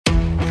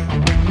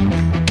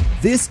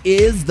This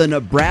is the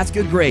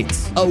Nebraska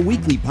Greats, a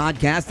weekly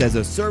podcast as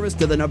a service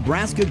to the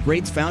Nebraska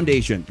Greats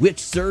Foundation, which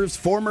serves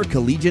former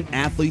collegiate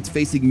athletes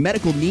facing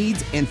medical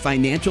needs and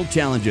financial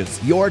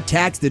challenges. Your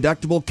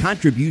tax-deductible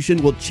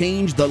contribution will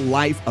change the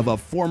life of a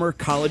former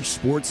college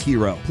sports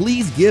hero.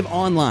 Please give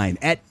online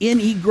at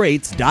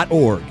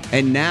negreats.org.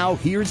 And now,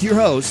 here's your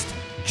host,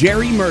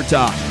 Jerry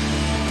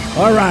Murtaugh.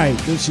 All right,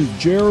 this is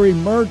Jerry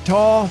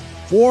Murtaugh,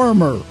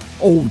 former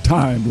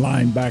old-time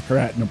linebacker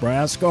at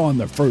Nebraska on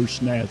the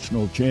first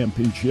national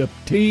championship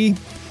team.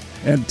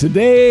 And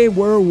today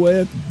we're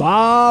with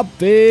Bob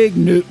Fig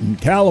Newton,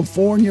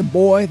 California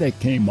boy that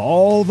came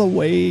all the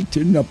way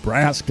to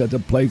Nebraska to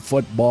play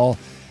football,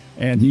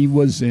 and he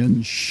was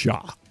in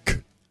shock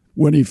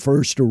when he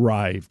first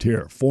arrived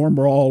here.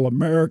 Former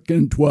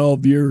All-American,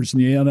 12 years in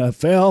the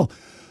NFL.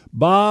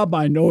 Bob,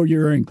 I know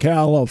you're in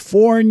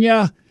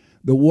California.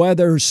 The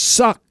weather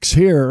sucks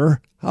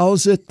here.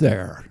 How's it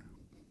there?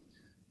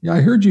 Yeah,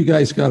 I heard you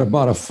guys got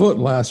about a foot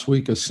last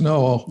week of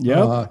snow.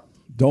 Yep.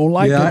 Don't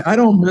like it. I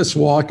don't miss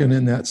walking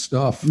in that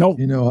stuff. Nope.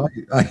 You know,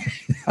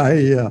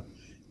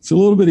 it's a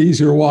little bit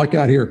easier to walk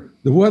out here.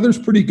 The weather's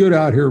pretty good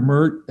out here,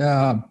 Mert.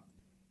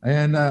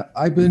 And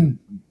I've been,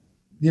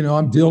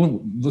 I'm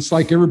dealing just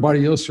like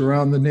everybody else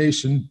around the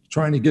nation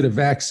trying to get a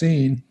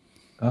vaccine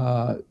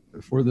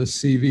for the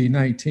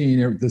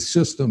CV-19. The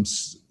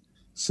system's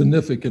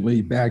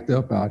significantly backed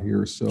up out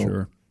here.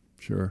 So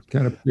Sure.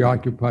 Kind of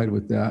preoccupied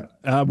with that.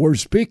 We're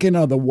speaking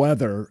of the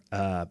weather.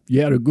 You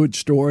had a good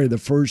story the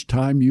first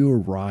time you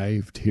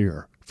arrived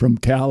here from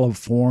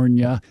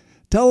California.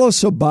 Tell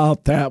us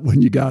about that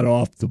when you got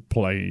off the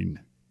plane.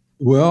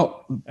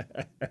 Well,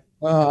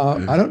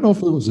 I don't know if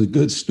it was a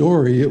good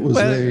story. It was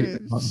very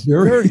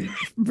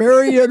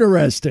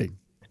interesting.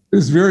 It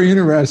was very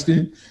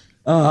interesting.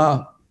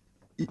 I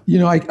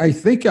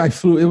think I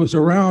flew. It was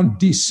around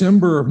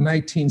December of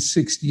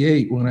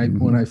 1968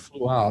 when I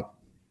flew out.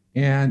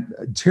 And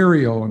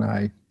Terrio and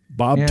I.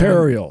 Bob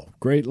Terrio,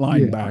 great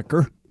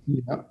linebacker.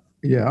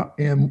 Yeah.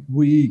 And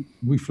we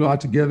flew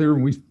out together,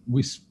 and we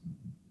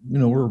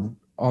were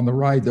on the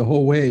ride the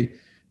whole way.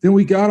 Then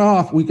we got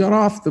off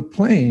the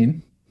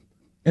plane,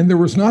 and there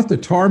was not the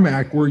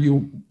tarmac where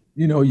you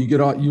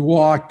get out, you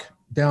walk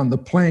down the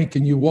plank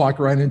and you walk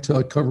right into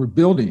a covered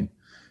building.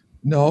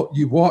 No,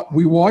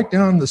 we walked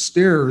down the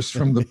stairs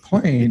from the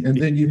plane, and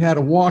then you had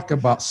to walk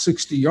about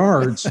 60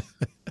 yards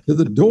to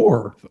the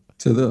door.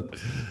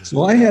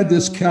 So I had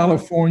this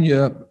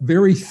California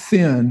very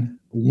thin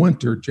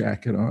winter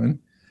jacket on,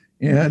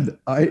 and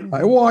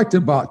I walked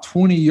about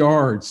 20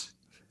 yards,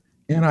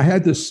 and I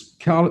had this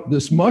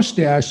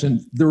mustache,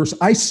 and there was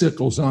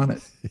icicles on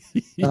it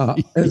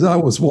as I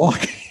was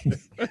walking.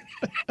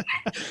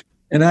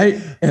 By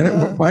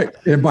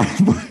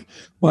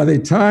the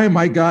time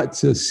I got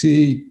to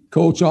see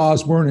Coach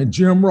Osborne and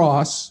Jim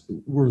Ross,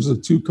 was the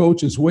two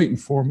coaches waiting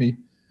for me,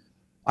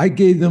 I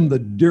gave them the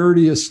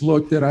dirtiest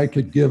look that I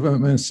could give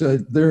them and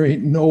said, there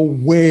ain't no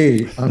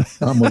way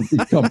I'm going to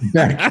be coming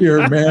back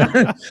here,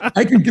 man.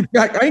 I can get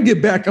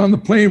back on the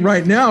plane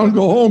right now and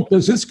go home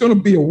because it's going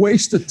to be a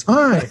waste of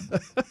time.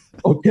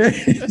 Okay.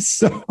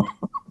 So,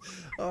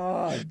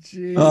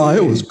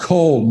 it was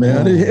cold,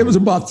 man. It was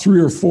about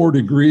 3 or 4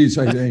 degrees,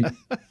 I think.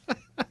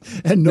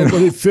 And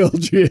nobody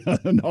filled you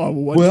in on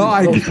what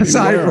I guess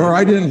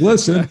I didn't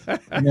listen.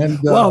 And,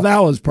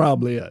 that was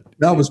probably it.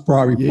 That was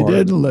probably you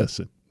didn't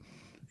listen.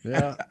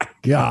 Yeah.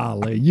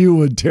 Golly,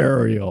 you and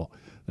Terrio.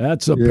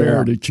 That's a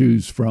pair to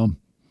choose from.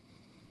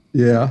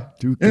 Yeah.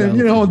 And,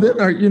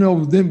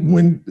 then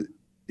when,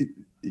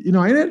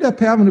 I ended up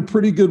having a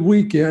pretty good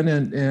weekend,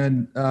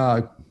 and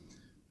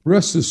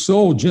rest his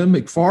soul, Jim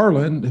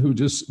McFarland, who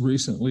just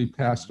recently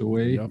passed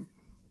away. Yep.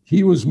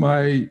 He was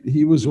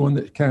one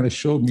that kind of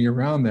showed me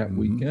around that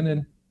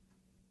weekend.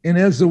 And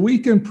as the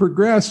weekend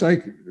progressed,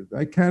 I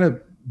kind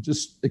of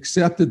just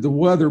accepted the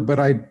weather, but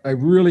I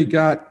really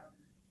got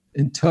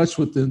in touch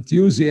with the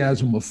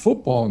enthusiasm of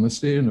football in the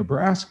state of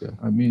Nebraska.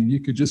 I mean, you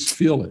could just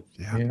feel it.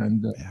 Yeah.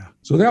 And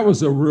so that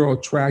was a real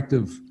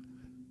attractive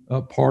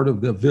part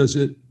of the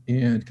visit.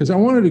 And because I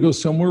wanted to go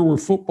somewhere where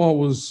football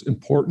was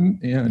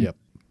important and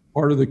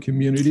part of the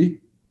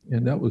community.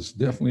 And that was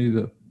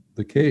definitely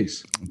the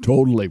case.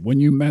 Totally. When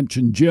you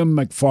mentioned Jim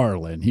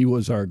McFarland, he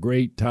was our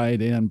great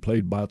tight end,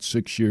 played about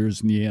 6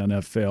 years in the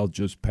NFL,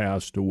 just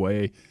passed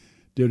away,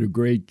 did a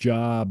great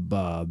job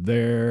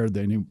there.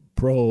 Then he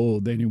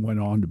went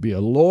on to be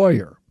a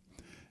lawyer,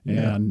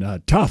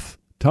 and tough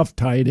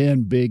tight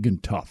end, big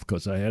and tough,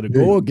 because I had to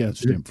go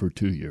against him for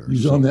 2 years.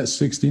 He's on that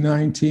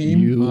 69 team.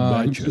 He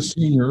was a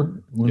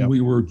senior when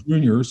we were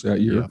juniors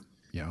that year.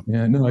 Yeah.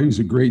 And no, he was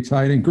a great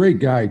tight end, great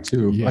guy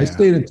too. Yeah. I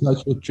stayed in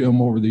touch with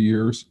Jim over the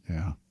years.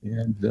 Yeah.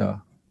 And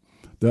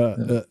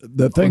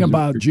the thing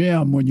about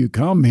Jim, when you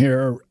come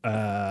here,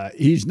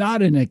 he's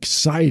not an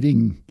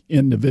exciting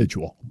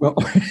individual. Well,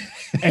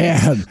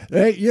 and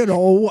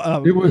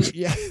it was.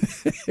 Yeah,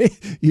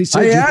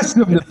 I asked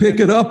him to pick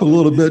it up a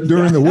little bit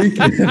during the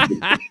weekend.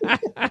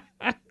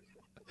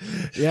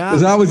 Yeah,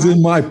 because I was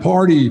in my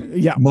party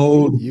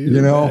mode,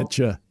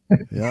 Betcha.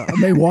 Yeah, I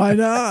mean, why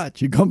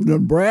not? You come to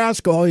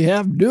Nebraska, all you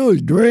have to do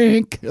is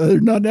drink.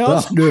 There's nothing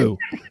else to do.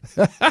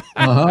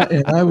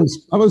 And I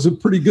was a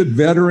pretty good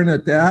veteran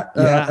at that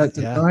at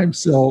the time.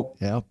 So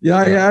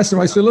I asked him.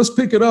 I said, "Let's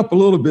pick it up a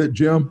little bit,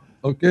 Jim.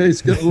 Okay,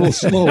 it's getting a little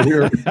slow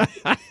here."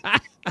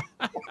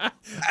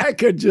 I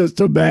could just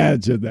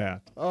imagine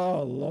that.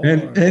 Oh Lord!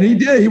 And he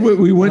did.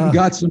 We went and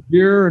got some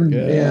beer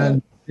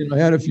and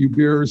had a few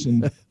beers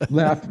and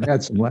laughed and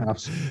had some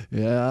laughs.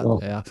 Yeah.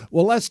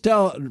 Well, let's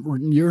tell.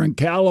 You're in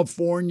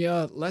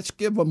California. Let's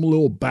give them a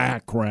little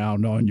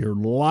background on your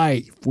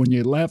life when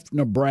you left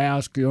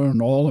Nebraska. You're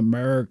an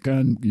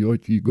All-American.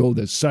 You go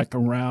the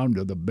second round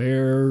of the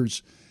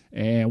Bears,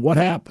 and what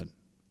happened?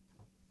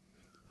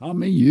 How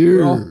many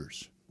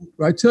years?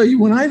 Well, I tell you,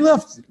 when I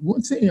left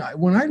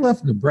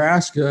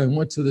Nebraska and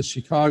went to the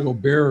Chicago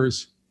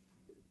Bears,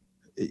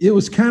 it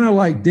was kind of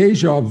like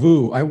deja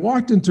vu. I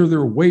walked into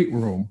their weight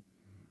room,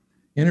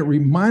 and it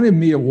reminded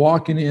me of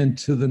walking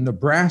into the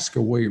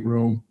Nebraska weight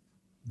room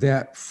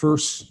that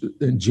first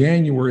in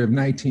January of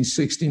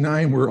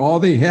 1969, where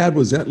all they had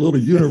was that little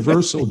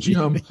universal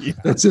gym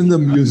that's in the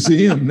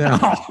museum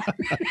now.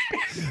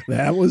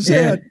 That was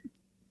it.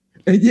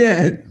 And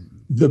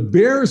the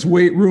Bears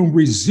weight room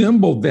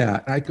resembled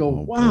that. I go,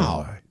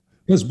 wow.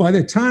 Because by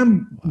the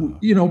time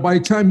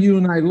you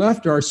and I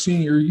left our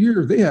senior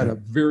year, they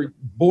had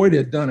Boyd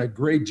had done a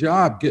great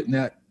job getting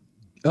that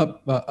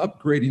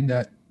upgrading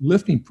that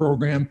lifting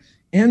program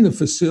and the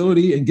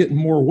facility and getting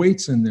more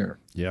weights in there.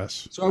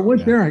 Yes. So I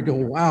went there. I go,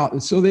 wow.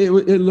 So it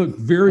looked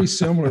very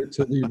similar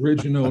to the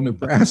original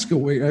Nebraska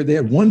weight. They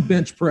had one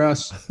bench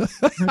press.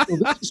 I go,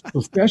 this is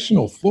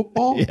professional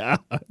football. Yeah,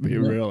 I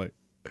mean, really.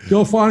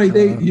 So finally,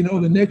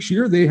 the next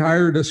year they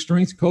hired a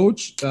strength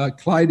coach,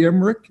 Clyde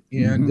Emmerich,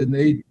 and then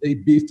they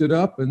beefed it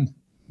up, and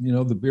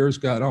the Bears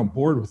got on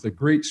board with a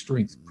great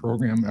strength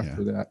program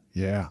after that.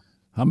 Yeah.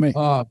 How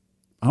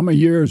many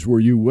years were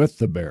you with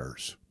the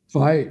Bears?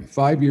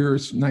 5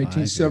 years,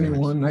 1971,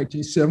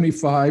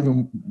 1975,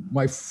 and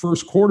my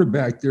first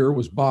quarterback there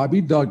was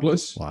Bobby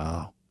Douglas.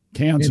 Wow.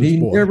 Kansas and he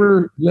boy.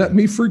 never let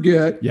me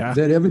forget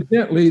that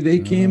evidently they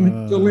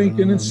came to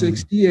Lincoln in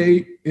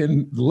 68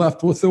 and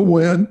left with a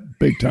win.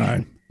 Big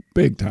time.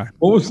 Do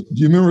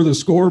you remember the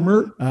score,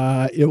 Mert?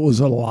 It was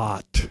a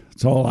lot.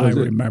 That's all I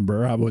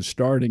remember. I was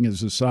starting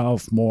as a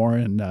sophomore,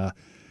 and,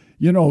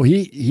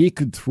 he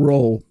could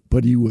throw,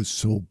 but he was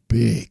so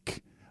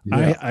big.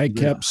 I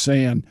kept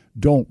saying,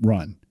 don't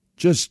run.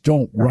 Just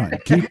don't run.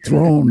 Keep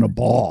throwing the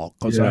ball,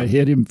 because I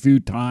hit him a few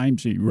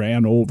times. He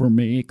ran over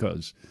me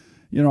because –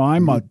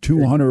 I'm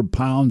 200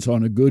 pounds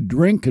on a good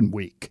drinking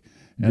week.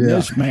 And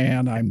this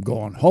man, I'm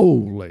going,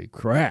 holy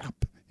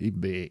crap, he's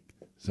big.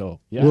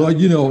 So, Well,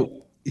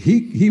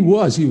 he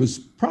was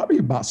probably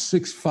about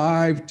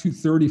 6'5",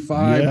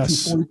 235,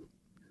 240.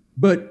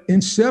 But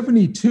in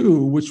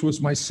 72, which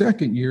was my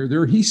second year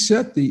there, he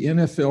set the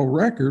NFL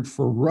record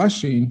for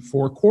rushing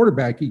for a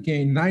quarterback. He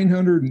gained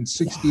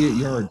 968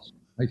 yards,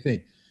 I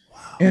think. Wow.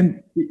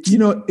 And,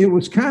 it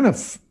was kind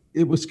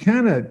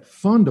of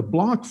fun to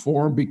block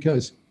for him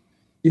because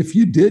if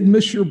you did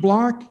miss your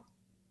block,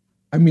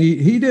 I mean,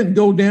 he didn't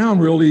go down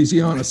real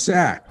easy on a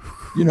sack.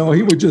 He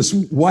would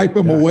just wipe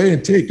them away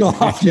and take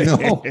off,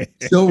 So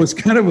it was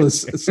kind of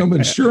some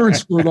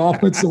insurance for an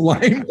offensive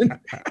lineman.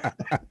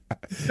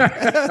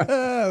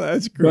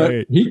 That's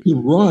great. But he could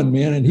run,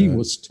 man, and he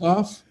was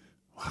tough.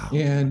 Wow.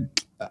 And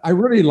I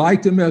really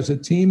liked him as a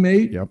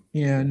teammate. Yep.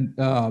 And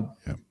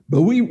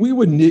but we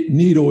would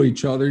needle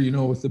each other,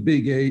 with the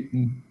Big Eight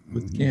and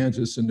with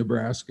Kansas and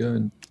Nebraska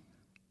and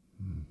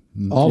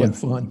all in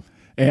fun.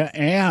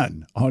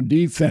 And on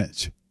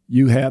defense,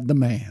 you had the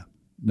man,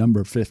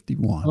 number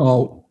 51.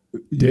 Oh,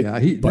 Dick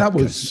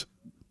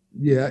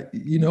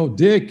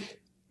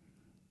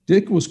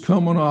Dick was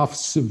coming off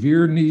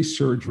severe knee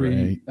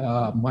surgery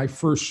my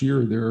first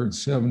year there in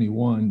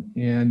 71.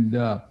 And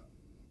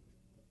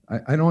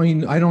I don't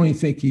even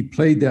think he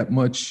played that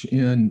much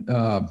in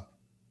I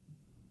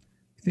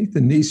think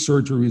the knee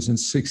surgery was in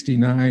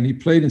 69. He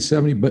played in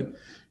 70, but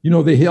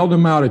they held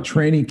him out of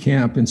training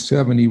camp in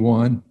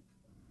 71.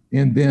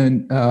 And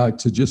then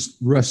to just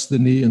rest the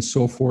knee and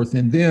so forth.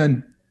 And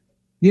then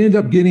he ended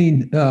up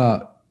getting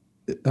a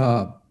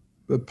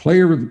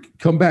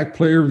comeback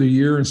player of the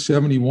year in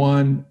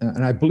 71.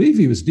 And I believe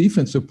he was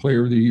defensive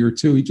player of the year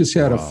too. He just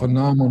had a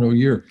phenomenal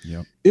year.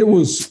 Yep. It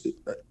was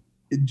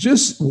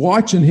just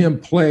watching him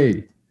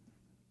play.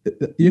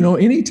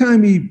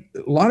 Anytime a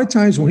lot of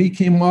times when he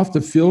came off the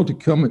field to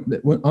come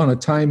on a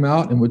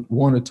timeout and would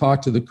want to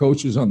talk to the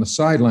coaches on the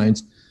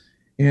sidelines,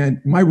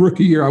 and my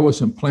rookie year, I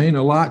wasn't playing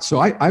a lot, so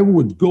I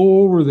would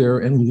go over there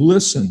and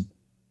listen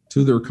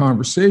to their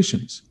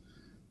conversations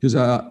because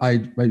I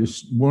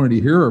just wanted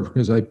to hear it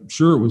because I'm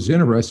sure it was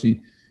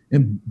interesting.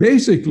 And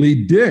basically,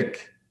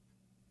 Dick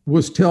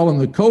was telling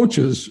the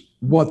coaches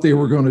what they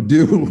were going to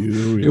do.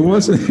 It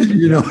wasn't,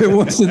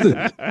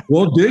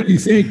 well, Dick, you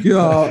think,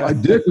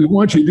 Dick, we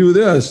want you to do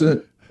this.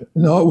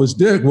 No, it was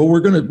Dick. Well,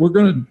 we're going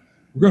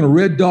to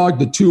red dog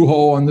the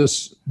 2-hole on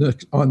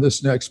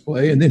this next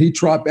play, and then he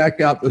trot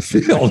back out the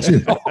field.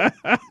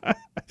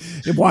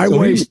 Why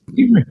waste?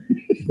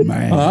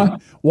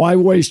 Man, why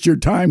waste your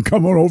time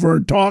coming over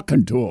and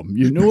talking to him?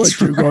 You knew what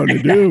you're going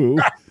to do.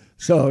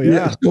 So,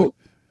 yeah. So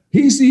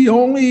he's the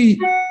only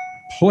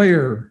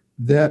player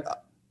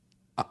that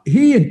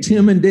he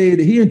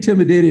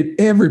intimidated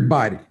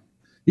everybody.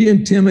 He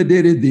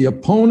intimidated the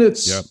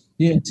opponents. Yep.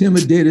 He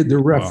intimidated the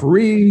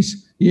referees.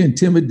 Wow. He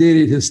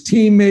intimidated his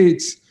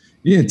teammates.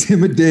 He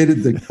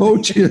intimidated the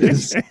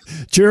coaches.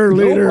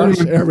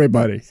 Cheerleaders,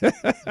 everybody.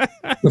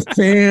 The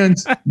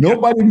fans.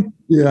 Nobody.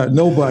 Yeah,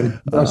 nobody.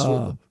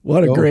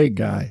 What a great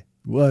guy.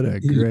 What a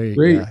great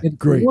guy.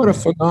 Great. What a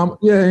phenomenal.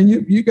 Yeah, and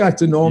you got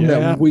to know him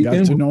that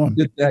weekend. Got to know him.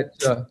 Did that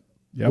for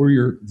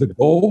the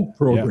goal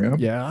program.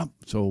 Yeah.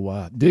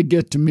 So did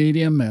get to meet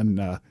him, and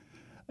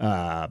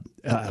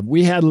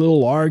we had a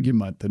little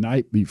argument the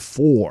night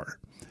before,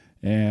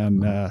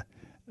 and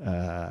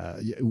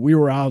we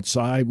were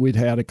outside. We'd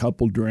had a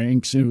couple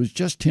drinks. And it was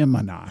just him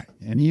and I,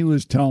 and he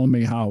was telling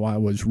me how I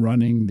was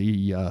running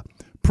the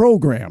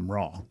program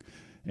wrong.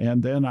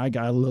 And then I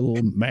got a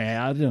little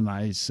mad, and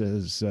I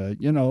says,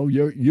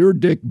 you're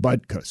Dick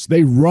Butkus.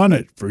 They run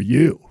it for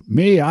you.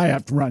 Me, I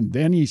have to run.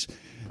 Then he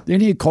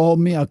called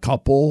me a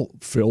couple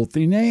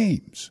filthy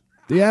names,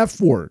 the F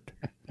word.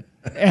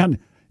 And,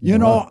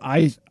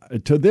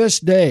 to this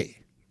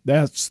day,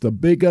 that's the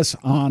biggest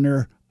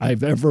honor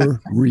I've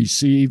ever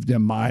received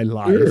in my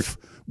life.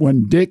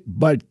 When Dick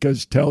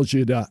Butkus tells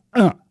you to,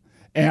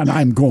 and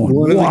I'm going,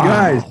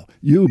 wow,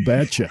 you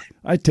betcha.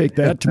 I take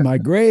that to my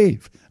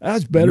grave.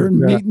 That's better than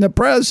meeting the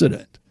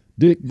president,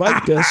 Dick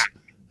Butkus.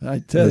 I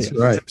tell you.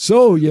 Right.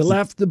 So you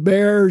left the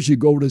Bears. You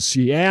go to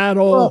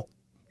Seattle. Well,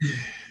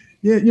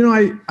 yeah,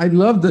 I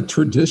love the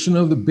tradition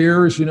of the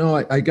Bears.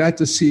 I got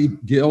to see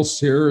Gale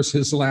Sayers,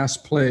 his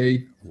last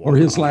play or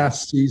his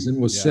last season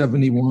was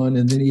 71,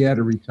 and then he had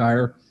to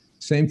retire.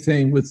 Same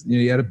thing with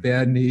he had a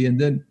bad knee,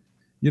 and then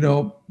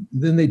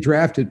then they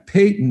drafted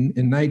Peyton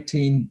in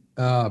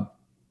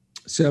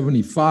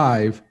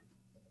 1975,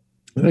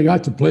 and I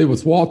got to play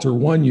with Walter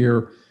one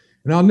year.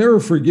 And I'll never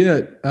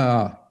forget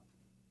the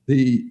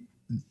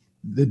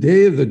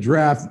day of the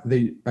draft.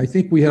 I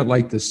think we had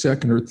like the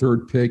second or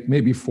third pick,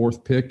 maybe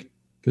fourth pick,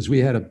 because we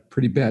had a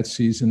pretty bad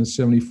season in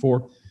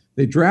 74.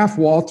 They draft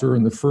Walter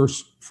in the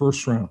first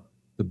round,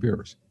 the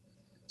Bears.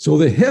 So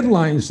the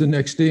headlines the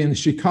next day in the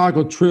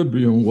Chicago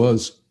Tribune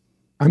was,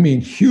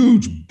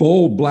 huge,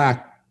 bold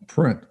black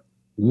print.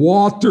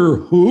 Walter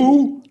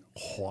who?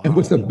 Wow. And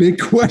with a big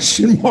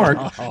question mark,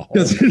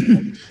 because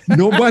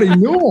nobody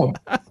knew him.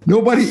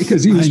 Nobody,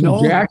 because he was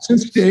from Jackson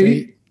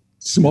State,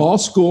 small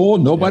school.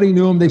 Nobody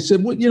knew him. They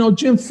said, well,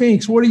 Jim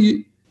Finks, what are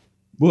you?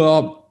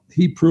 Well,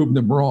 he proved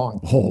them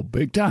wrong. Oh,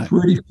 big time.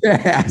 Pretty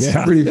fast.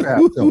 So.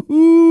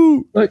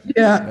 But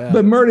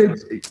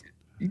Murtaugh,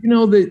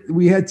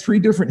 we had 3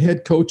 different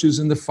head coaches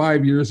in the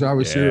 5 years I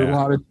was here, a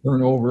lot of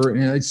turnover.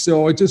 And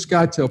so it just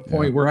got to a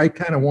point where I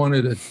kind of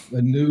wanted a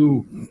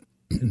new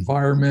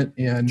environment.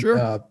 And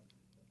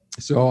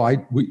so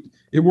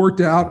it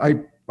worked out. I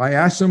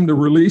asked them to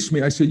release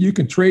me. I said, you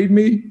can trade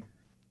me,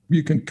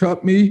 you can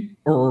cut me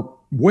or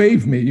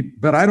waive me,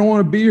 but I don't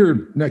want to be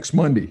here next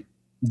Monday.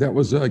 That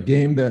was a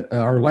game that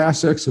our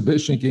last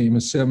exhibition game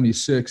in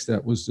 76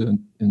 that was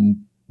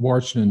in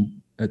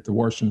Washington at the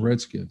Washington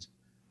Redskins.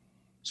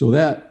 So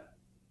that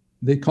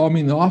they called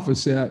me in the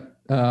office at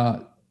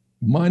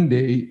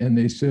Monday, and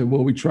they said,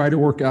 well, we tried to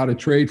work out a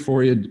trade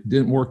for you. It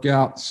didn't work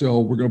out,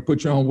 so we're going to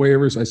put you on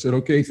waivers. I said,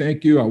 okay,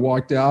 thank you. I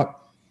walked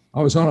out.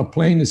 I was on a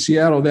plane to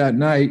Seattle that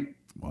night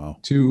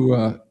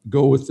to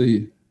go with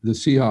the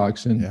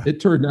Seahawks, and it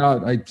turned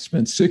out I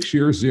spent 6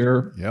 years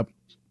there. Yep.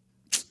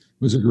 It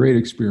was a great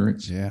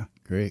experience. Yeah,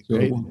 great. So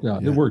great. It worked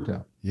out. It worked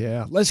out.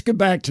 Yeah. Let's get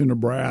back to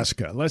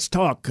Nebraska. Let's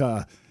talk.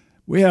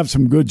 We have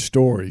some good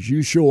stories.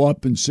 You show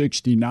up in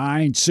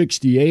 69,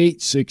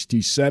 68,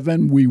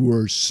 67. We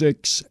were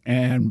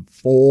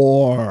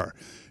 6-4.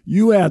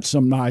 You had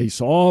some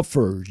nice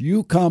offers.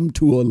 You come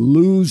to a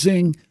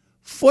losing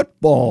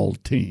football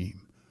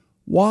team.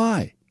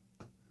 Why?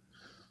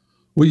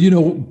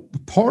 Well,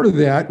 part of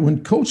that,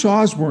 when Coach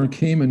Osborne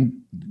came and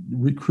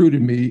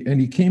recruited me, and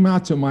he came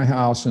out to my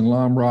house in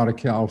La Mirada,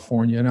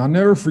 California, and I'll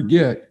never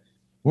forget,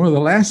 one of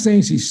the last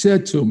things he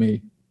said to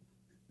me,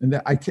 and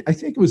that I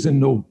think it was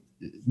in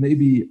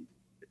maybe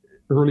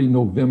early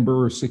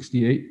November of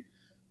 68,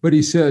 but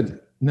he said,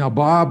 now,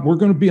 Bob, we're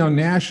going to be on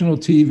national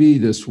TV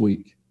this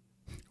week,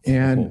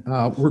 and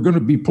we're going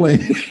to be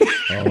playing.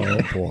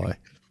 Oh, boy.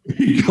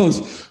 He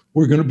goes,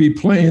 we're going to be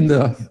playing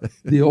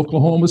the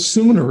Oklahoma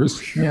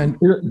Sooners, and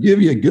it'll give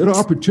you a good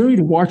opportunity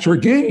to watch our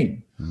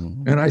game.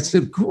 Mm-hmm. And I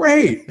said,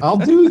 great, I'll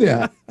do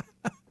that.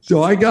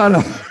 So I got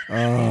up.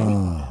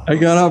 I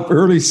got up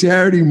early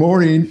Saturday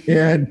morning,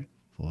 and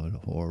what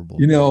horrible.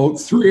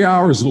 3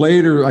 hours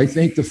later, I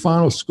think the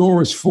final score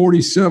was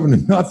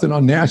 47-0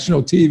 on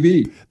national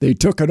TV. They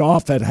took it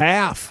off at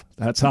half.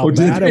 That's how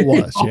bad it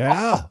was.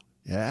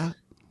 Yeah.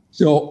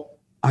 So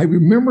I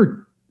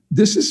remember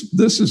this is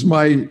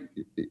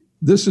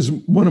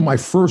one of my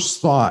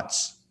first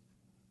thoughts,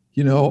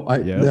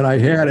 that I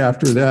had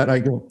after that. I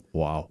go,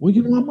 Wow. Well,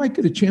 I might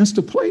get a chance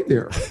to play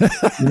there.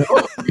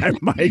 I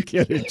might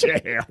get a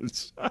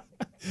chance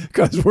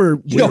because we're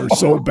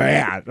so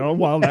bad. Oh,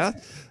 well,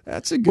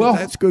 that's a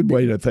good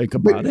way to think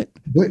about it.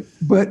 But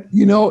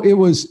it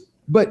was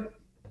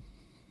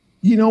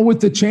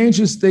with the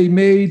changes they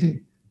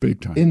made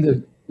big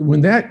time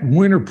when that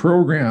winter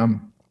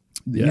program.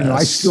 Yes.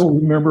 I still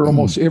remember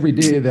almost every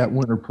day of that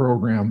winter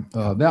program.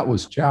 That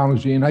was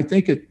challenging, and I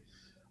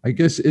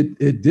guess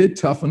it did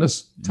toughen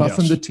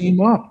the team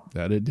up.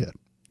 That it did.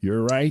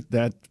 You're right.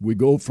 That we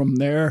go from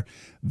there.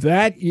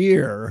 That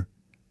year,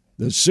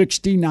 the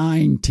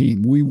 '69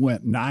 team, we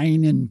went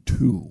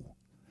 9-2.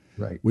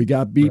 Right. We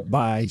got beat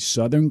by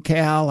Southern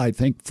Cal, I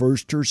think,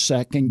 first or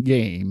second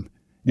game,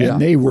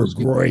 and they were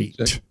great.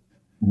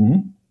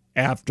 Mm-hmm.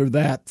 After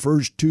that,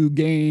 first 2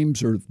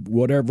 games or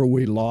whatever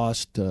we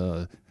lost.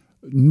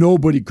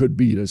 Nobody could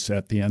beat us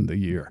at the end of the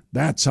year.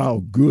 That's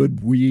how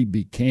good we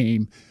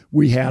became.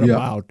 We had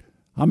about,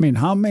 how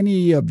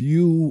many of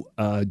you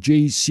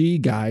JC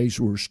guys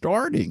were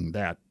starting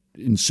that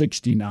in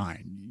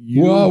 '69?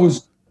 Well,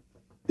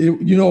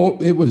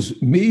 it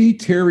was me,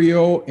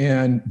 Terrio,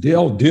 and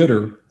Dale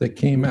Ditter that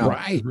came out.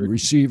 Right,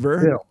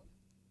 receiver.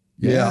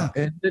 Yeah.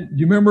 And then,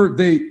 you remember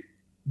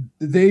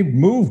they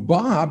moved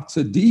Bob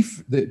to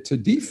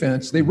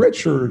defense. They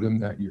redshirted him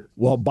that year.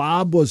 Well,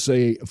 Bob was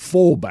a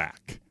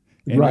fullback.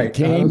 And he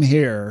came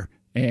here,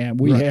 and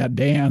we had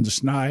Dan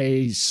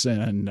Snice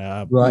and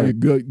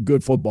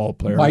good football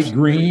players. Mike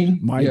Green.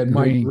 Mike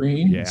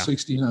Green in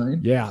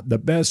 '69. Yeah, the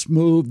best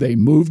move, they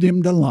moved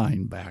him to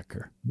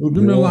linebacker.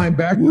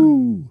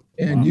 Woo.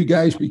 And you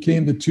guys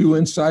became the 2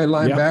 inside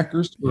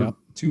linebackers for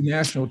 2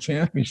 national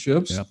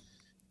championships. Yep.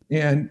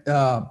 And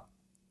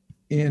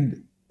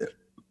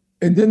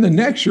then the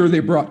next year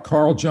they brought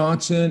Carl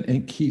Johnson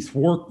and Keith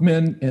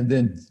Workman and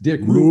then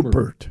Dick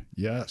Rupert.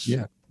 Yes.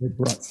 Yeah. They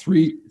brought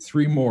three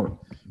more.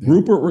 Yeah.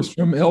 Rupert was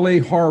from L.A.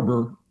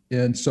 Harbor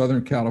in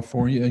Southern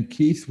California, and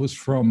Keith was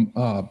from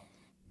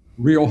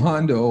Rio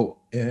Hondo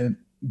and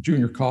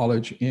junior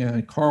college,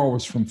 and Carl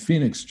was from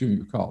Phoenix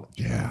Junior College.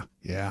 Yeah.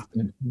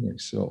 In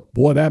Phoenix, so.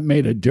 Boy, that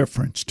made a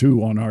difference,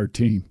 too, on our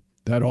team.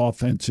 That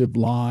offensive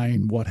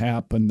line, what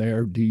happened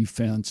there,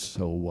 defense.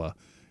 So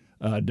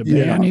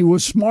Devaney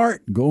was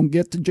smart. Go and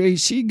get the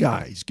JC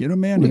guys. Get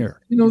them in here.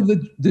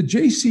 The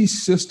JC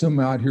system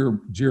out here,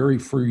 Jerry,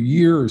 for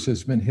years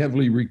has been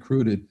heavily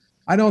recruited.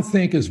 I don't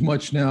think as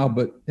much now,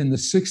 but in the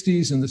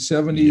 60s and the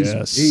 70s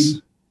and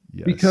 80s.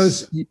 Yes.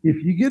 Because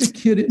if you get a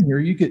kid in here,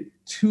 you get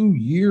 2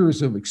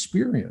 years of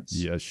experience.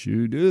 Yes,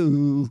 you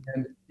do.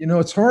 And,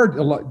 it's hard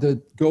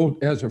to go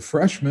as a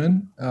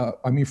freshman.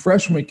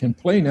 Freshmen can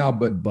play now,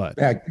 but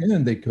back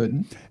then they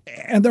couldn't.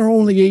 And they're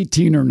only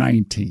 18 or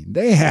 19.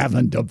 They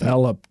haven't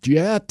developed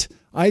yet.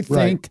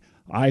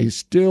 I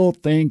still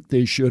think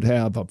they should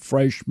have a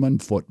freshman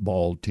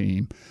football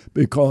team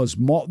because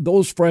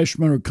those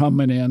freshmen are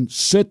coming in,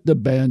 sit the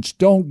bench,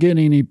 don't get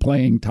any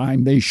playing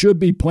time. They should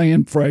be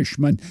playing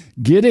freshmen,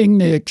 getting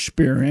the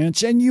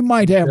experience, and you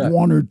might have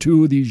 1 or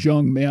 2 of these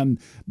young men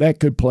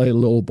that could play a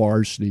little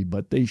varsity,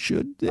 but they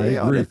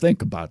ought to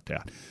think about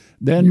that.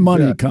 Then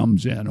money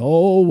comes in.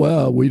 Oh,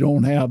 well, we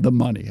don't have the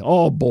money.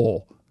 Oh,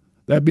 bull.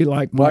 That'd be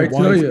like my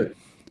wife.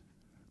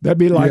 That'd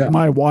be like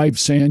my wife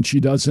saying she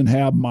doesn't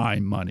have my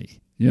money.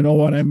 You know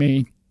what I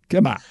mean?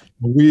 Come on.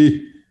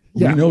 We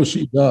know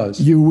she does.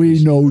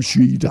 We know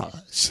she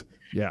does.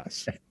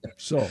 Yes.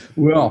 So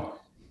when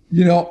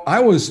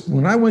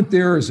I went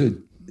there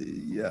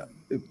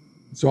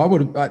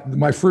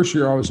my first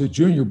year I was a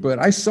junior, but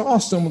I saw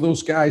some of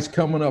those guys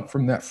coming up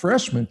from that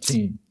freshman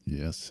team.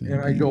 Yes. And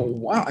indeed. I go,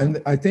 wow.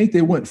 And I think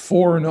they went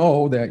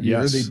 4-0 that year.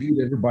 Yes. They beat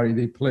everybody.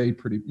 They played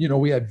pretty,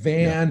 we had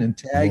Van and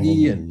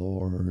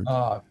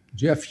Taggy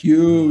Jeff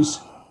Hughes.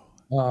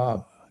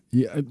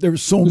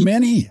 There's so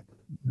many.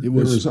 There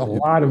was a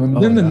lot of them.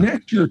 Then the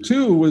next year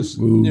too was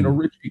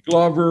Richie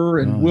Glover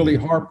and Willie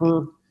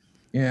Harper,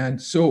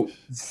 and so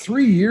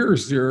 3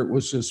 years there it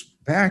was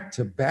just back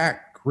to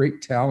back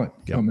great talent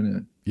coming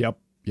in. Yep.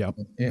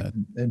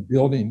 And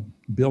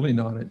building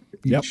on it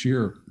each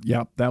year.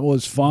 Yep, that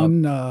was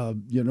fun.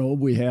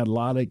 We had a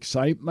lot of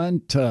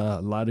excitement, a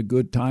lot of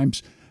good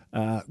times.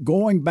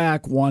 Going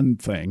back one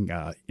thing,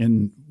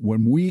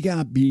 when we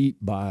got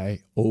beat by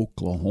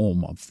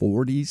Oklahoma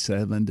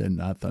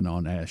 47-0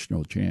 on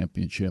national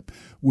championship,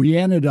 we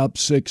ended up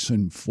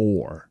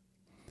 6-4.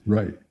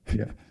 Right.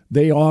 Yeah.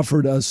 They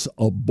offered us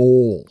a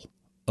bowl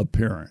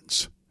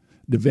appearance.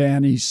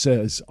 Devaney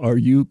says, "Are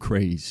you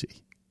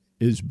crazy?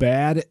 As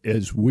bad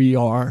as we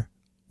are,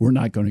 we're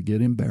not going to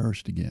get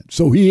embarrassed again."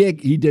 So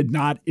he did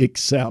not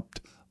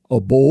accept a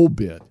bowl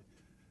bid,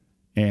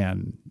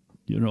 and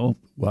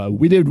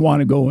we didn't want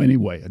to go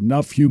anyway.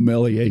 Enough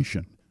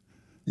humiliation.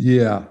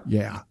 Yeah.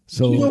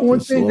 So one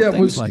thing that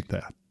was like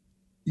that.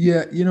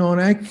 Yeah,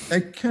 and I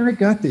kind of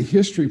got the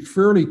history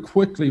fairly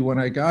quickly when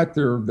I got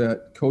there.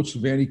 That Coach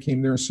Vandy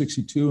came there in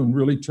 '62 and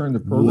really turned the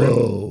program.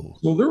 Whoa.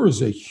 So there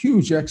was a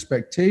huge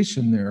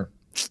expectation there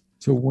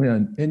to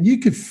win, and you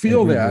could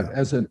feel that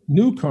as a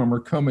newcomer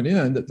coming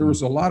in, that there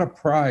was a lot of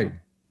pride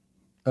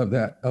of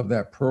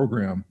that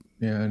program.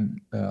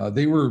 and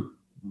they were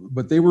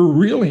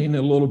reeling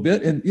a little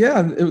bit. And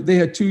yeah, they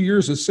had 2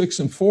 years of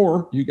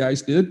 6-4. You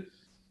guys did.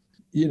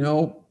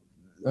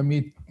 I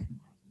mean,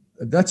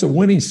 that's a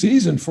winning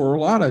season for a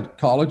lot of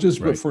colleges,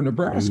 right. But for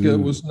Nebraska,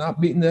 it was not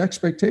meeting the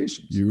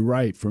expectations. You're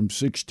right. From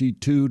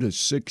 62 to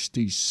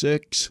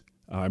 66,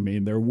 I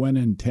mean, they're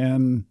winning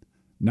 10,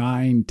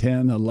 9,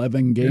 10,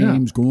 11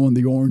 games, going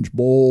the Orange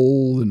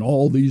Bowl and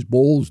all these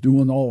bowls,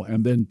 doing all,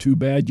 and then 2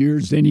 bad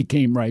years. Then he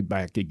came right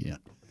back again.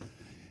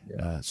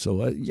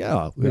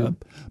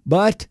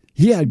 But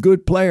he had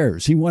good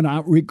players. He went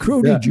out,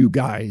 recruited you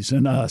guys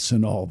and us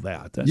and all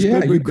that. That's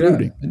good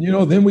recruiting.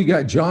 And, then we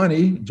got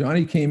Johnny.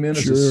 Johnny came in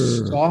as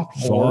a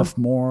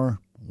sophomore.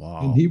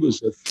 Wow. And he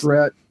was a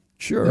threat.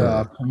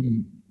 Sure.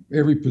 From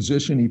every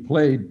position he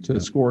played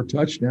to score a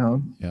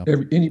touchdown.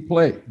 Yep. Any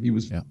play, he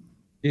was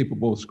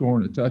capable of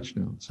scoring a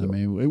touchdown. So. I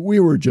mean, we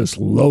were just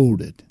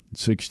loaded,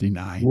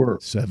 69,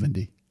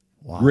 70.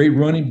 Wow. Great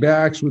running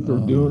backs with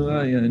Orduna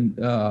and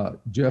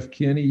Jeff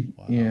Kinney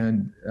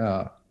and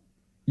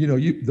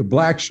the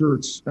black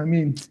shirts. I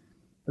mean,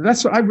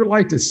 I would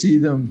like to see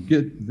them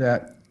get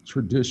that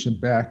tradition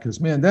back because,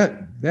 man,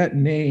 that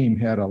name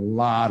had a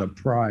lot of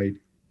pride.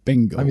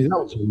 Bingo. I mean, that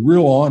was a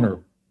real honor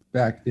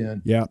back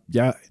then. Yeah.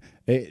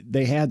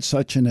 They had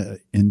such an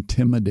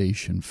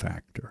intimidation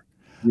factor.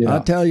 Yeah.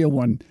 I'll tell you,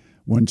 when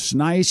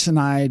Snice and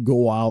I'd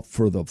go out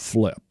for the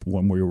flip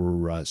when we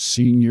were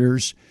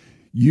seniors,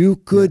 you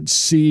could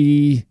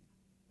see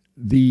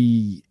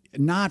the,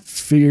 not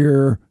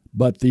fear,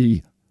 but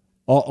the,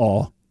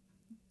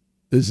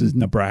 this is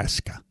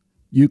Nebraska.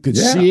 You could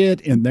see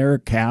it in their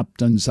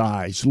captain's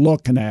eyes,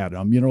 looking at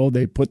them.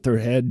 They put their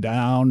head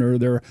down or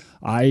their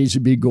eyes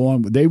would be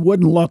going. They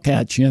wouldn't look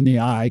at you in the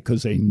eye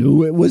because they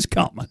knew it was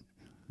coming.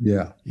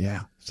 Yeah.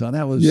 Yeah. So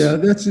that was. Yeah,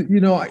 that's,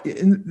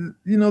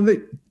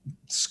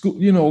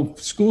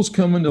 schools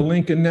come into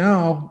Lincoln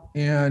now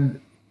and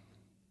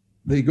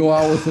they go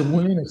out with a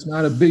win. It's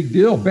not a big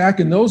deal. Back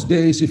in those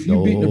days, if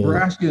you beat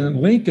Nebraska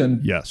and Lincoln,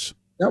 yes,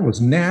 that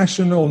was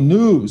national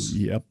news.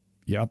 Yep.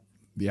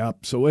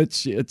 So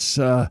it's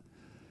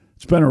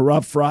been a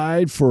rough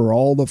ride for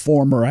all the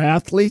former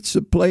athletes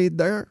that played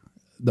there,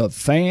 the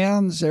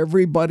fans,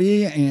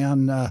 everybody,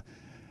 and I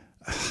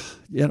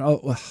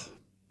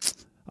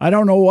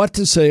don't know what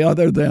to say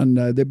other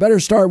than they better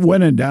start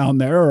winning down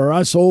there, or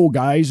us old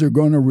guys are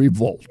going to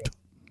revolt.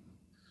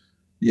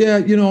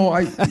 Yeah,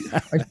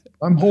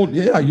 I'm holding.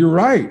 Yeah, you're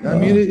right. I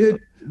mean,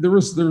 there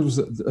was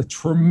a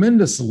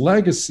tremendous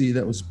legacy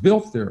that was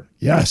built there.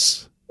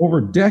 Yes,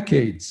 over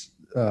decades,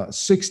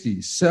 60s,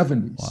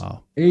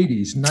 70s,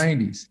 80s,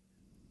 90s,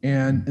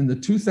 and in the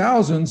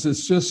 2000s,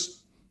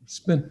 it's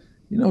been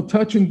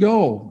touch and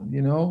go.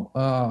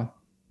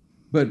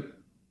 But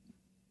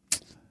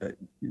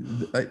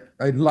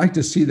I'd like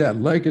to see that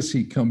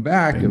legacy come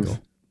back. Bingo. Of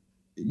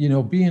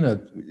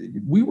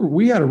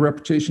we had a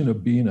reputation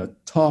of being a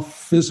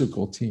tough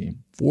physical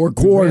team. 4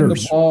 quarters. We ran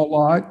the ball a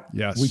lot.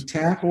 Yes. We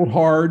tackled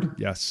hard.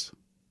 Yes.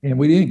 And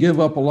we didn't give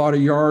up a lot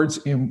of yards,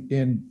 and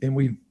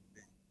we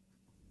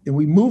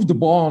moved the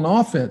ball on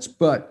offense.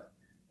 But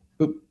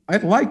I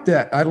like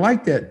that. I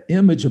like that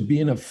image of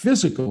being a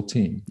physical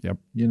team. Yep.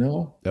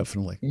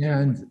 Definitely.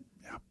 And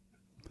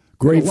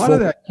great. A lot of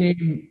that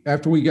came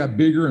after we got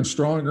bigger and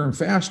stronger and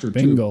faster.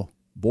 Bingo. Too.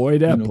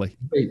 Boyd Epley.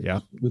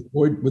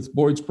 With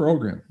Boyd's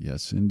program.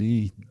 Yes,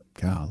 indeed.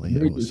 Golly,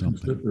 that was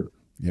something.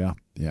 Yeah.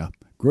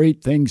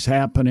 Great things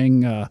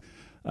happening.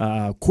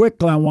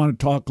 Quickly, I want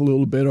to talk a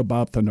little bit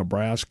about the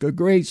Nebraska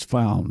Greats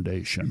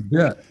Foundation.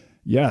 Yeah.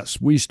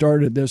 Yes, we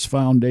started this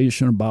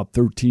foundation about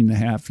 13 and a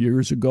half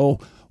years ago.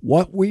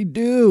 What we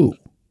do,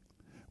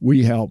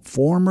 we help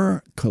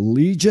former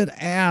collegiate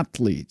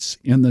athletes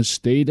in the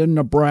state of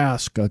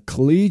Nebraska,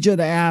 collegiate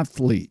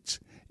athletes.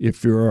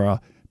 If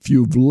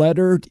you've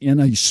lettered in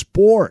a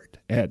sport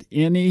at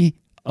any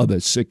of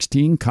the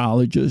 16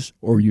 colleges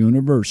or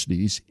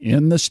universities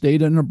in the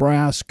state of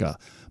Nebraska,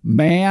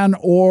 man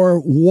or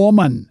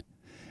woman,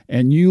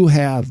 and you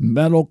have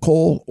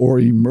medical or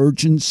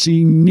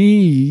emergency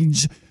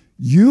needs,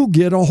 you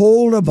get a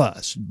hold of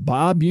us.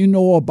 Bob, you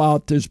know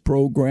about this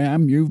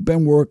program. You've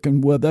been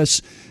working with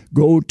us.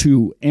 Go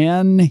to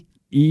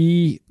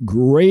negreats.org.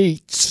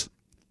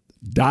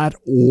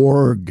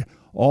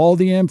 All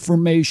the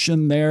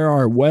information there,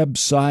 our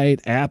website,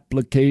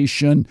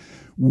 application.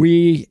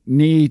 We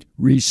need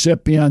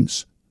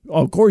recipients.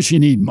 Of course, you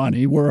need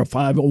money. We're a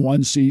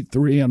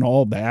 501c3 and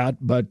all that.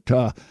 But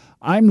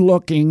I'm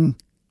looking,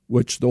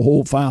 which the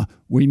whole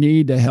we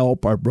need to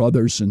help our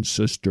brothers and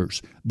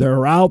sisters.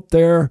 They're out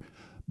there,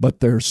 but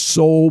they're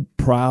so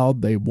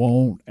proud they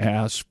won't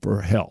ask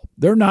for help.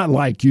 They're not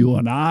like you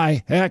and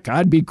I. Heck,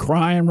 I'd be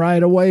crying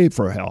right away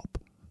for help.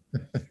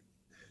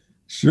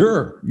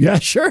 Sure. Yeah,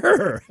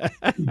 sure.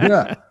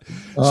 Yeah.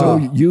 So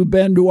you've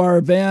been to our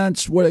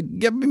events.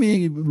 Give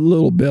me a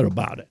little bit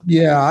about it.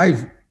 Yeah,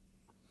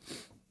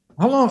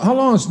 How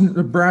long has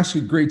Nebraska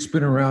Greats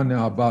been around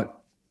now?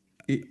 About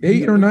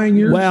 8 or 9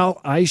 years?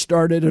 Well, I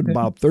started it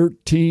about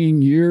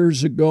 13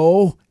 years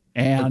ago,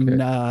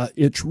 And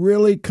it's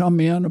really come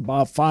in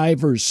about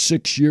 5 or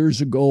 6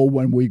 years ago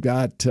when we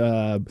got,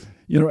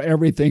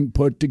 everything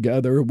put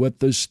together with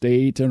the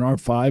state and our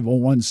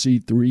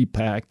 501c3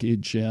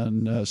 package.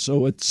 And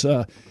so it's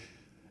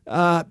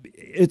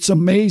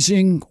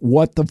amazing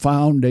what the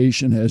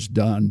foundation has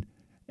done.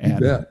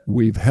 And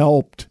we've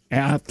helped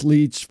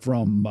athletes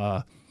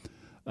from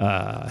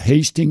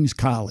Hastings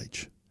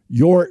College,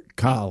 York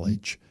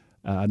College,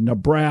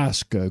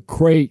 Nebraska,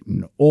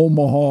 Creighton,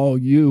 Omaha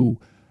U,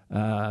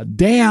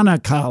 Dana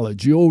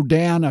College,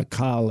 Dana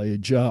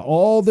College,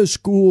 all the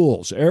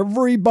schools.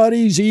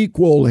 Everybody's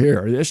equal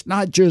here. It's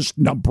not just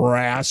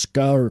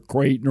Nebraska or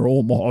Creighton or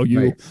Omaha U.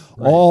 Right.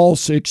 All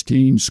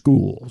 16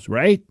 schools,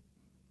 right?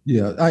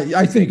 Yeah,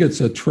 I think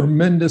it's a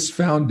tremendous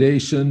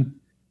foundation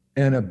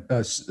and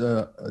a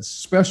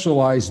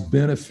specialized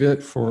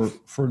benefit for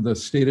the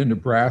state of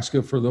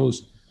Nebraska, for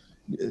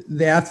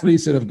the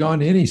athletes that have gone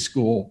to any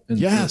school, in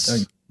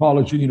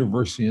college or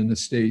university in the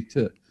state,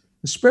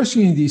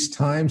 especially in these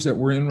times that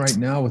we're in right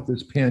now with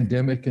this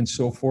pandemic and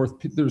so forth.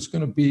 There's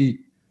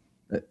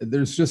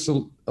just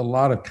a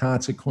lot of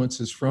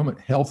consequences from it,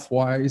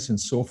 health-wise and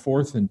so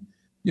forth. And,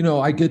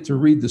 I get to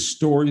read the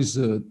stories,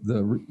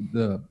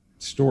 the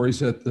stories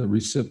that the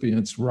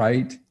recipients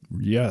write.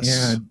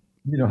 Yes. And,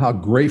 how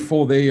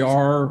grateful they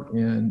are,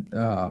 and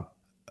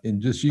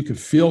just you could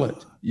feel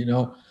it,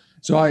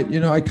 So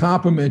I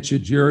compliment you,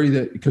 Jerry,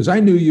 that because I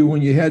knew you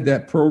when you had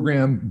that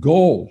program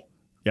goal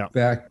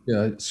back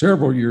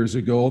several years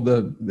ago,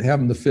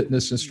 having the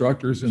fitness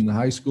instructors in the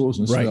high schools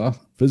and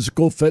stuff.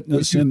 Physical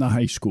fitness in the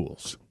high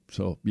schools.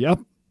 So,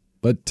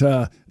 but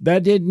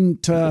that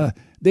didn't.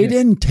 They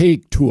didn't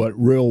take to it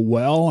real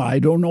well. I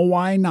don't know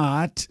why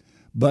not,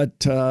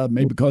 but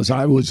maybe because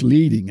I was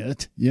leading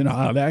it. You know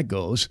how that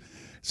goes.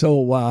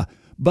 So,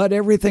 but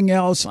everything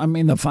else,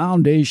 the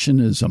foundation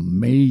is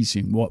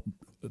amazing. What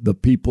the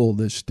people of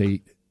this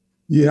state.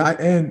 Yeah,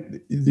 and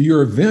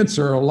your events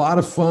are a lot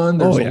of fun.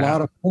 There's a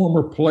lot of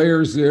former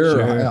players there,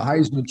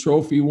 Heisman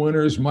Trophy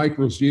winners, Mike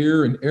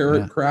Rozier and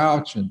Eric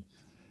Crouch, and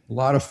a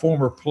lot of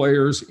former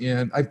players.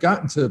 And I've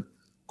gotten to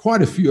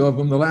quite a few of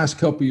them. The last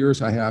couple of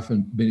years I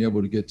haven't been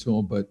able to get to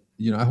them, but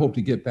I hope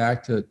to get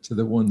back to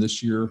the one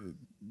this year.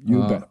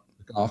 You bet.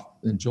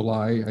 In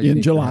July.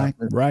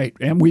 Right.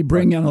 And we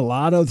bring in a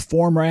lot of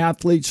former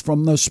athletes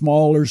from the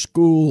smaller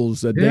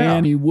schools, the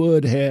Danny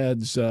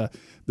Woodheads,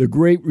 the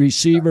great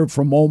receiver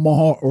from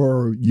Omaha,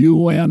 or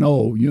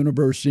UNO,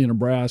 University of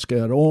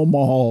Nebraska at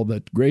Omaha,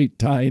 that great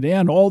tight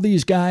end. All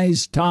these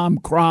guys, Tom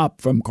Kropp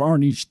from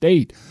Kearney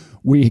State.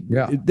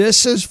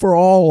 This is for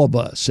all of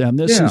us, and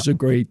this is a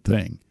great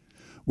thing.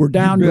 We're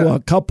down to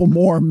a couple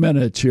more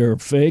minutes here,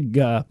 Fig.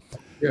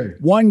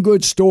 One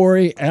good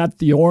story at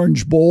the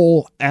Orange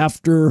Bowl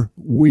after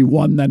we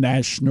won the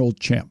national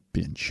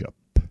championship.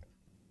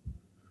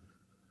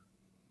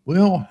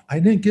 Well, I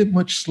didn't get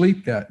much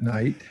sleep that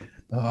night.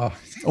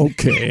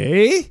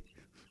 Okay.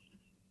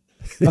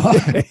 I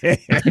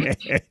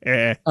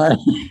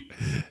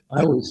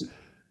was,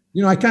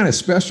 I kind of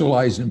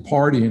specialized in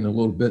partying a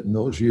little bit in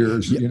those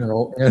years,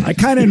 And I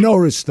kind of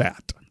noticed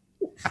that.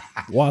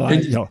 While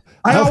I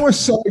always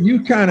saw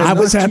you kind of. I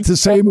was at the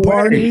same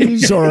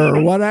parties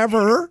or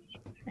whatever.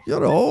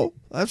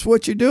 That's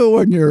what you do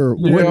when you're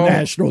winning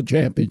national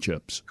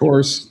championships. Of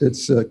course,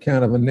 it's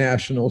kind of a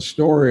national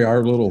story.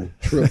 Our little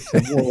trip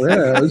to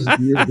Juarez the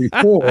year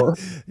before.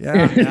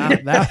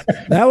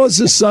 That was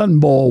the Sun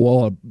Bowl.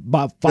 Well,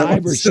 about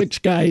 5 or 6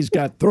 guys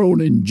got thrown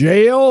in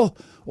jail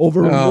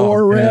over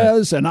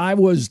Juarez, and I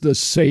was the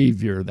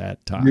savior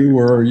that time. You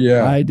were,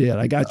 I did.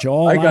 I got you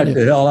all. I got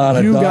the hell out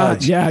of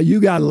Dodge. You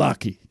got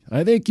lucky.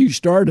 I think you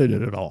started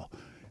it all.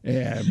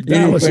 And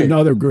that was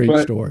another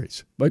great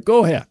stories. But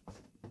go ahead.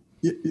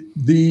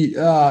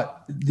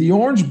 The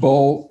Orange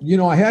Bowl,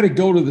 I had to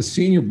go to the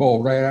Senior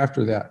Bowl right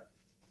after that.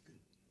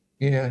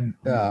 And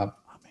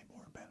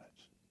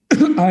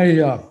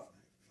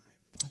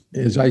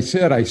as I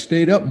said, I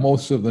stayed up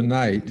most of the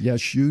night.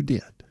 Yes, you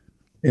did.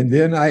 And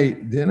then I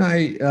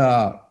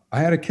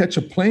had to catch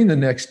a plane the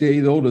next day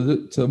though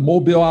to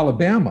Mobile,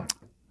 Alabama,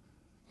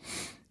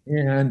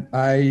 and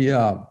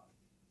I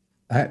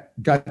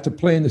got to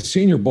play in the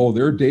Senior Bowl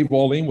there. Dave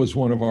Walling was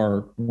one of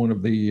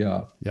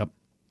the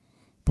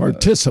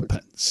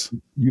participants.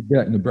 You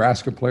bet,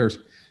 Nebraska players.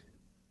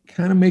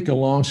 Kind of make a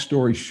long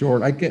story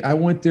short, I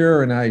went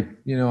there and I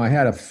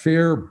had a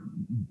fair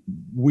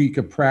week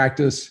of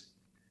practice.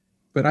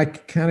 But I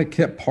kind of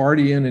kept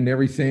partying and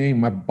everything.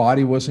 My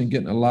body wasn't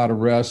getting a lot of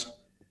rest.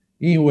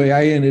 Anyway,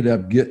 I ended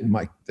up getting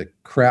the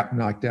crap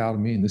knocked out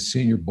of me in the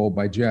Senior Bowl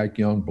by Jack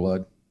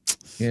Youngblood.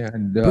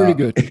 And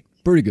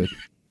pretty good.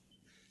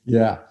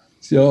 Yeah.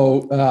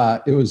 So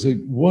it was a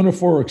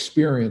wonderful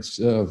experience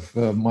of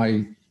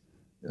my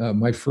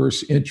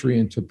first entry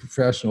into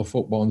professional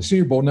football in the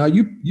Senior Bowl. Now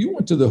you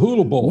went to the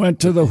Hula Bowl. Went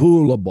to the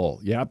Hula Bowl.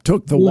 Yeah,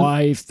 took the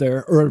wife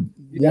there, or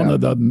one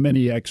of the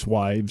many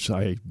ex-wives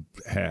I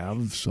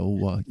have.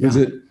 So was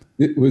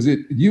it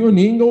you and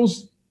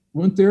Ingalls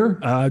went there?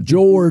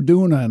 Joe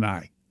Orduna and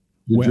I.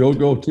 Did Joe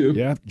go too?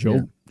 Yeah,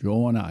 Joe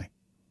and I.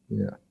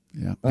 Yeah.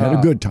 Had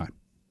a good time.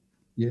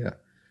 Yeah.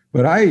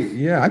 But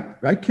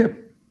I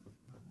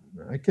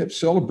kept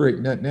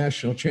celebrating that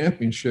national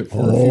championship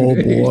for a few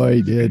days. Oh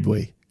boy, did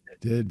we.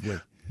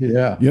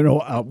 Yeah. You know,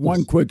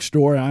 one quick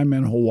story. I'm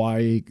in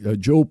Hawaii.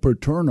 Joe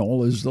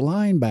Paterno is the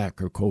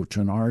linebacker coach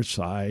on our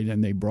side,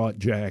 and they brought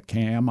Jack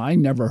Ham. I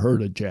never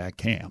heard of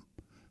Jack Ham.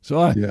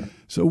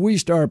 So we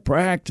start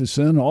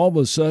practicing. All of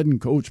a sudden,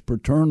 Coach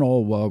Paterno,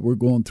 we're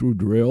going through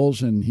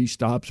drills, and he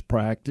stops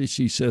practice.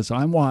 He says,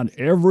 I want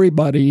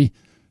everybody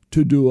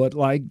to do it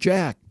like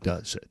Jack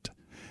does it.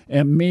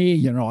 And me,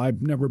 you know,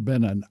 I've never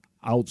been an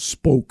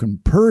outspoken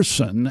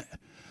person,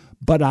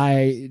 but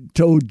I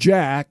told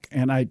Jack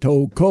and I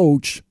told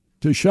Coach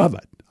to shove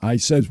it. I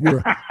says,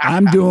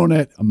 I'm doing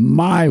it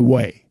my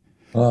way.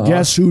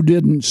 Guess who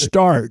didn't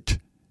start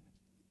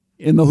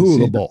in the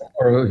hula bowl?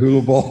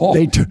 Hula bowl.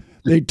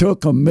 They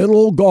took a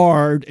middle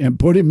guard and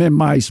put him in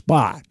my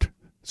spot.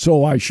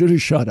 So I should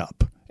have shut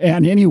up.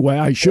 And anyway,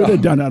 I should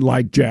have done it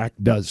like Jack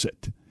does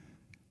it.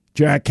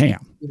 Jack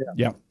Ham.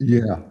 Yeah.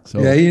 So,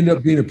 he ended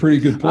up being a pretty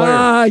good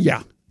player.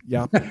 Yeah.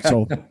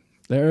 So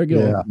there you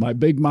go. Yeah. My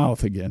big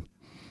mouth again.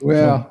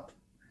 Well,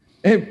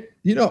 and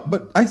you know,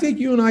 but I think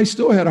you and I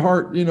still had a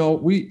hard, you know,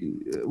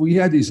 we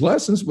had these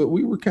lessons, but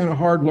we were kind of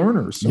hard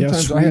learners.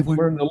 Sometimes I had to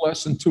learn the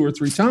lesson 2 or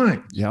 3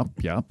 times. Yep.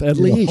 At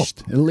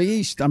least.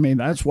 I mean,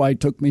 that's why it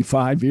took me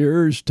 5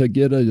 years to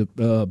get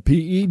a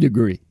PE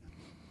degree.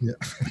 Yeah.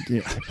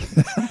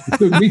 It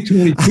took me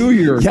 22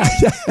 years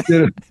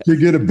to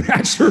get a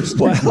bachelor's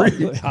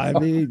degree. I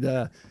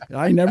mean,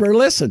 I never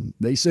listened.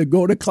 They said,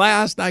 go to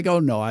class. And I go,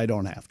 no, I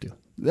don't have to.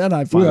 Then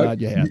I found out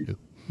you had to.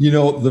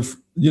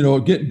 You know,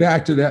 getting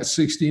back to that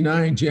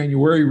 69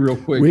 January real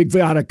quick. We've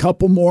got a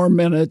couple more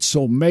minutes,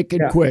 so make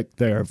it quick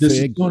there, This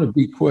Fig. is going to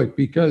be quick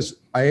because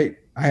I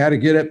had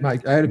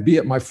to be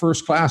at my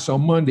first class on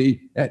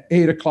Monday at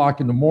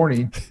 8:00 in the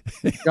morning.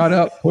 Got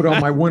up, put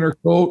on my winter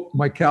coat,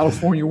 my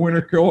California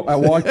winter coat. I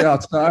walked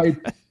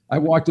outside. I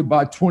walked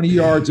about 20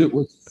 yards. It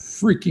was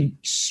freaking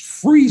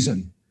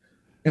freezing.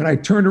 And I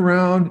turned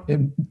around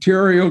and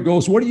Terrio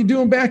goes, what are you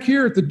doing back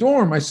here at the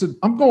dorm? I said,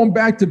 I'm going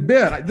back to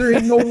bed. There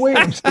ain't no way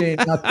I'm staying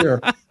out there.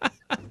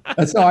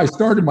 That's how I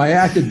started my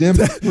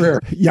academic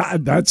career. Yeah,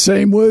 that's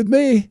same with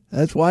me.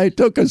 That's why it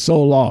took us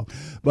so long.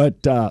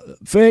 But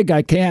Fig,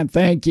 I can't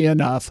thank you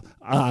enough.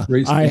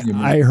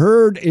 I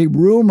heard a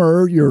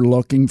rumor you're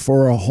looking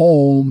for a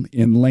home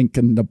in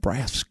Lincoln,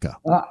 Nebraska.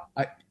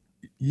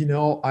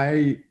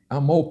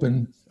 I'm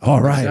open. All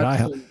right.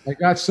 I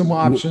got some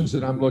options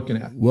that I'm looking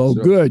at. Well,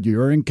 good.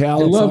 You're in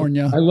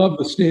California. I love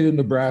the state of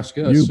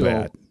Nebraska.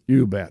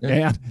 You bet.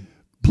 And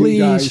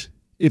please,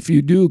 if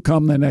you do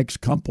come the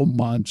next couple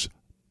months,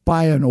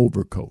 buy an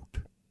overcoat.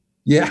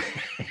 Yeah.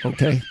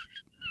 Okay.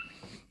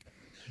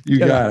 You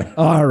got it.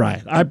 All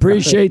right. I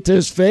appreciate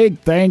this, Fig.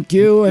 Thank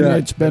you. And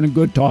it's been a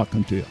good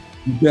talking to you.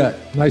 You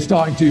bet. Nice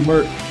talking to you,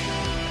 Mert.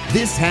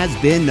 This has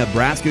been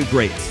Nebraska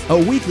Greats, a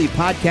weekly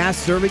podcast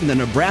serving the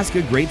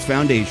Nebraska Greats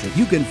Foundation.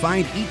 You can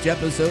find each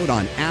episode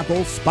on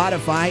Apple,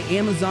 Spotify,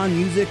 Amazon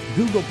Music,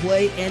 Google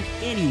Play, and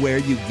anywhere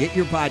you get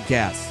your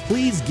podcasts.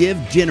 Please give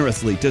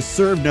generously to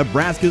serve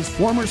Nebraska's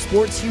former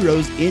sports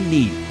heroes in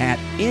need at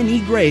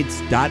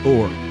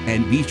negreats.org.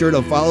 And be sure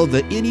to follow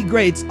the NE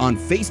Greats on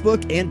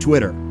Facebook and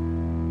Twitter.